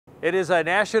It is a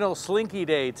National Slinky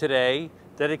Day today,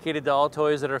 dedicated to all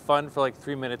toys that are fun for like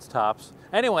 3 minutes tops.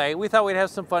 Anyway, we thought we'd have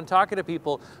some fun talking to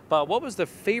people about what was the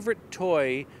favorite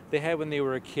toy they had when they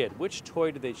were a kid. Which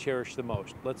toy did they cherish the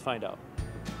most? Let's find out.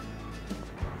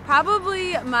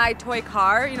 Probably my toy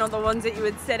car, you know, the ones that you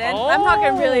would sit in. I'm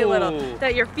talking really little,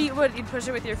 that your feet you'd push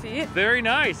it with your feet. Very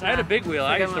nice. Yeah. I had a big wheel.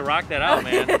 I used to rock that out,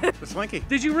 man. The Slinky.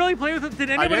 Did you really play with it?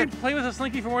 Did anybody play with a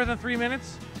Slinky for more than 3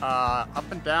 minutes?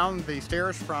 Up and down the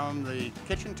stairs from the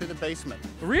kitchen to the basement.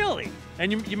 Really?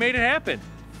 And you made it happen?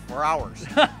 For hours.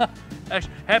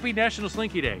 Happy National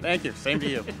Slinky Day. Thank you. Same to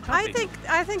you. I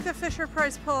think the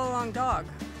Fisher-Price pull-along dog.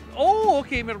 Oh,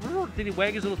 okay. Did he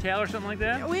wag his little tail or something like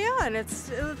that? Oh yeah, and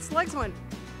its legs went.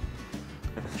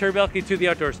 Terry Belke to the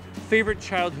outdoors. Favorite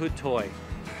childhood toy?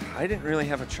 I didn't really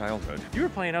have a childhood. You were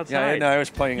playing outside. Yeah, no, I was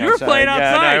playing outside. You were playing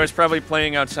outside? Yeah, no, I was probably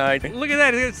playing outside. Look at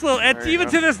that. It's little, even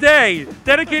to this day,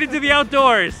 dedicated to the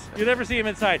outdoors. You never see him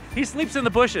inside. He sleeps in the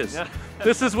bushes. Yeah.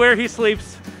 This is where he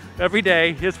sleeps every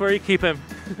day. It's where you keep him.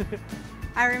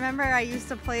 I remember I used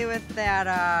to play with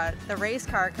that the race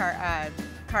car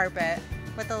carpet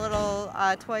with the little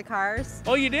toy cars.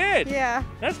 Oh, you did? Yeah.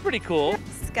 That's pretty cool.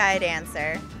 Sky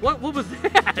Dancer. What was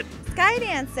that? Sky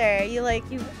Dancer.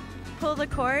 You pull the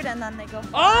cord and then they go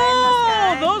fly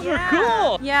Oh, in the sky. those were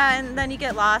cool. Yeah, and then you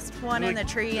get lost one in the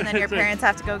tree and then your parents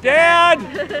have to go get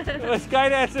it. Dad! Sky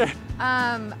Dancer.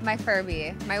 My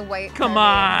Furby. My white Come Furby.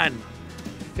 on.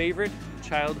 Favorite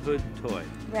childhood toy?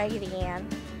 Raggedy Ann.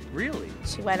 Really?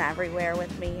 She went everywhere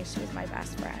with me. She was my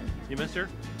best friend. You missed her?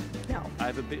 No. I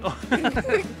have a big.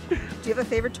 Do you have a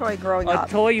favorite toy growing up?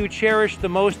 A toy you cherished the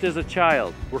most as a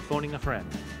child? We're phoning a friend.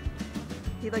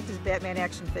 He liked his Batman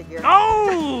action figure.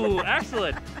 Oh,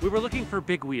 excellent. We were looking for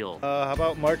Big Wheel. How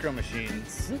about micro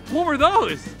machines? What were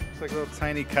those? It's like little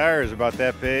tiny cars about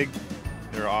that big.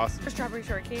 They're awesome. Strawberry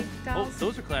shortcake dolls. Oh,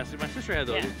 those are classic. My sister had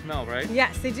those. They smell, right?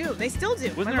 Yes, they do. They still do.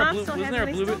 Wasn't My there mom a blue? still Wasn't has there a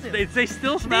them. blue? They still do. They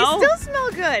still smell. They still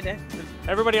smell good.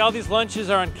 Everybody, all these lunches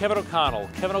are on Kevin O'Connell.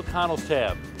 Kevin O'Connell's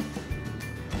tab.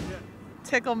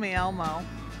 Tickle Me Elmo.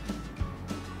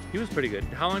 He was pretty good.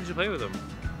 How long did you play with him?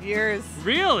 Years.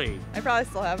 Really? I probably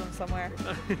still have him somewhere.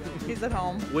 He's at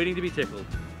home. Waiting to be tickled.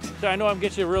 So I know I'm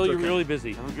getting you really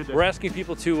busy. Have a good day. We're asking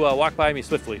people to walk by me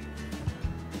swiftly.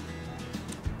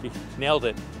 He nailed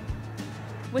it.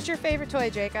 What's your favorite toy,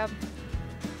 Jacob?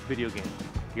 Video game.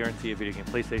 Guarantee a video game.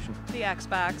 PlayStation. The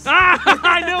Xbox. Ah!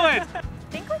 I knew it!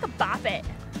 Think like a bop it.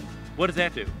 What does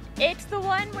that do? It's the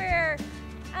one where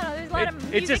I don't know. There's a lot of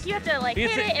music. Just, you have to like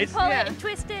hit it and pull it and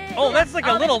twist it. Oh, that's like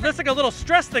a little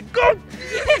stress thing. Go!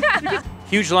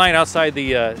 Huge line outside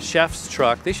the chef's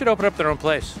truck. They should open up their own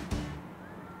place.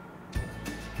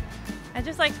 I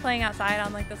just liked playing outside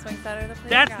on like the swing set or the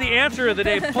playground. That's the answer of the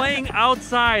day. Playing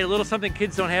outside. A little something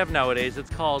kids don't have nowadays. It's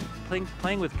called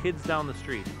playing with kids down the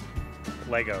street.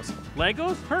 Legos.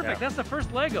 Legos? Perfect. Yeah. That's the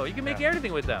first Lego. You can make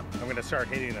everything with them. I'm going to start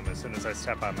hating them as soon as I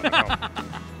step on them.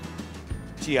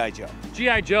 G.I. Joe.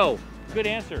 G.I. Joe. Good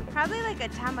answer. Probably like a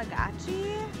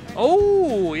Tamagotchi.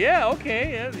 Oh, yeah,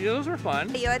 okay. Yeah, those were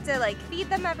fun. You had to like feed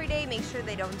them every day, make sure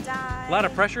they don't die. A lot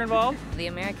of pressure involved? The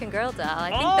American Girl doll.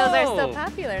 I think those are still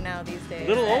popular now these days.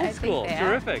 Little I old think school. they are.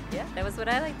 Terrific. Yeah, that was what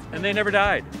I liked. And they never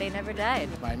died. They never died.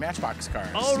 My Matchbox cars.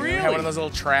 Oh, really? We had one of those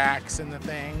little tracks in the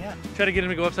thing, yeah. Try to get him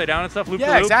to go upside down and stuff? Loop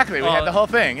Yeah, exactly. We had the whole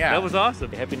thing, yeah. That was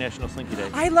awesome. Happy National Slinky Day.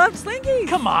 I loved Slinky.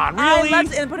 Come on, really? I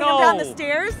loved and putting them down the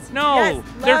stairs. No, Yes,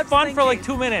 they're loved fun for Slinky. like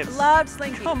 2 minutes. Loved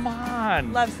Slinky. Come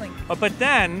on. Love Slinky. But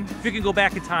then, if you can go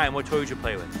back in time, what toy would you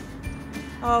play with?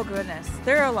 Oh goodness,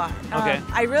 there are a lot. Okay.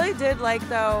 I really did like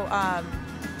though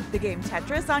the game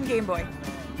Tetris on Game Boy.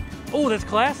 Oh, that's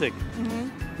classic. Mm-hmm.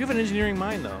 You have an engineering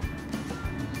mind though.